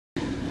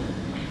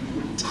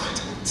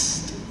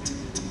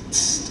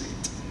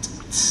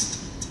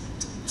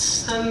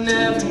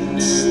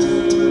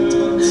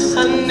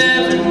I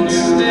never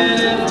knew that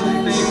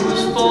everything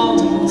was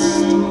falling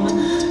through,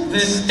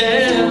 that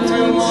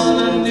everyone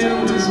I knew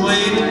was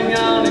waiting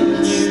on a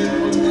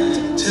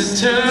cue to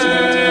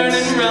turn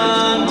and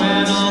run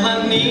when all I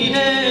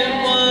needed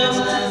was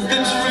the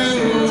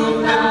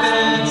truth. But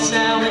that's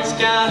how it's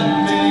gotta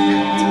be.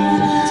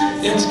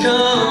 It's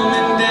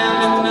coming down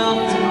to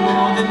nothing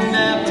more than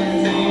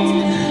apathy.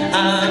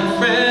 I'd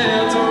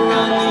rather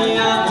run the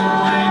other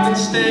way than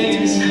stay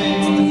and see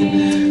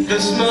the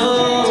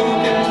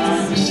smoke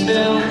and proof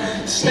still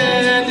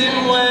standing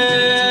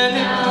when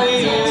it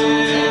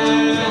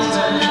clears.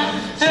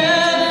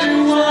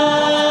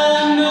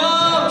 Everyone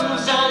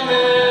knows I'm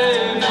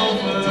in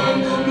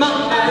over my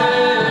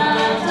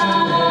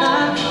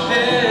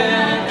head,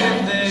 and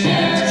there's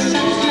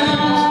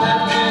excuse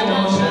left in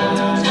all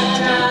the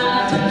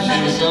time.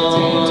 She's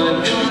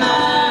on your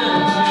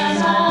mind,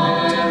 she's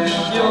on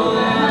your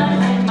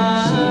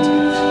mind.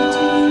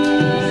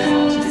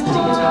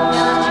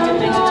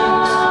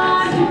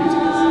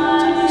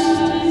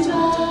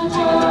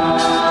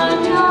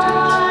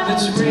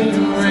 Let's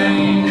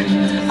rearrange.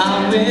 I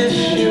wish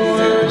you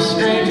were a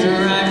stranger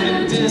I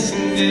could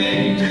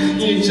disengage.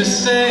 You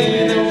just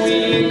say that we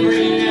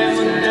agree and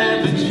would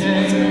never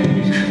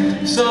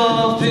change.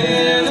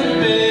 Soften a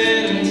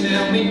bit and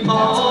tell me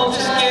all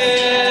just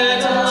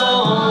get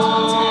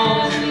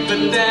along.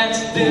 But that's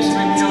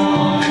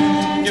disregard.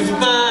 You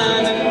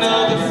find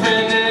another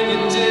friend and you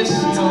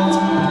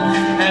discard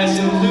as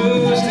you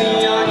lose the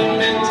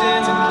argument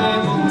in the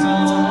cable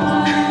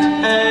car,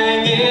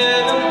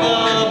 hanging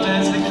above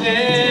as the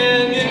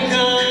canyon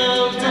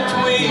comes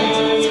between.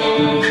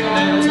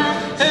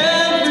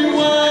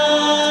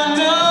 Everyone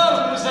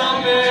knows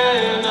I'm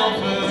in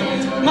over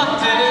my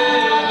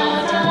head,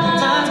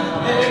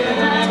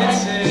 I can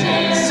say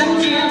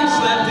seconds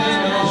left in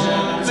all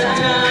the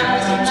time.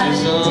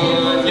 She's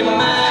on your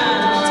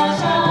mind,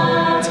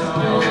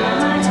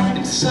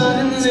 and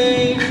suddenly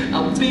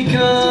I'll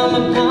become a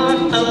part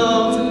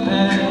of the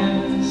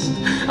past.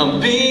 I'm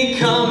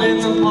becoming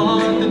the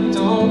part that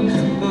don't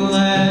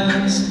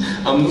last.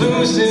 I'm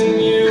losing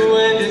you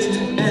and it's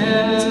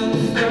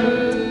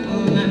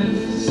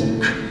effortless.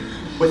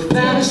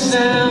 Without a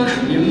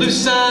sound, you lose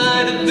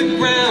sight of the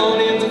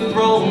ground in the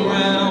throw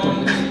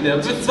round.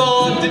 Never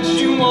thought that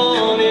you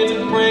wanted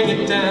to bring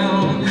it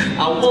down.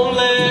 I won't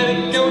let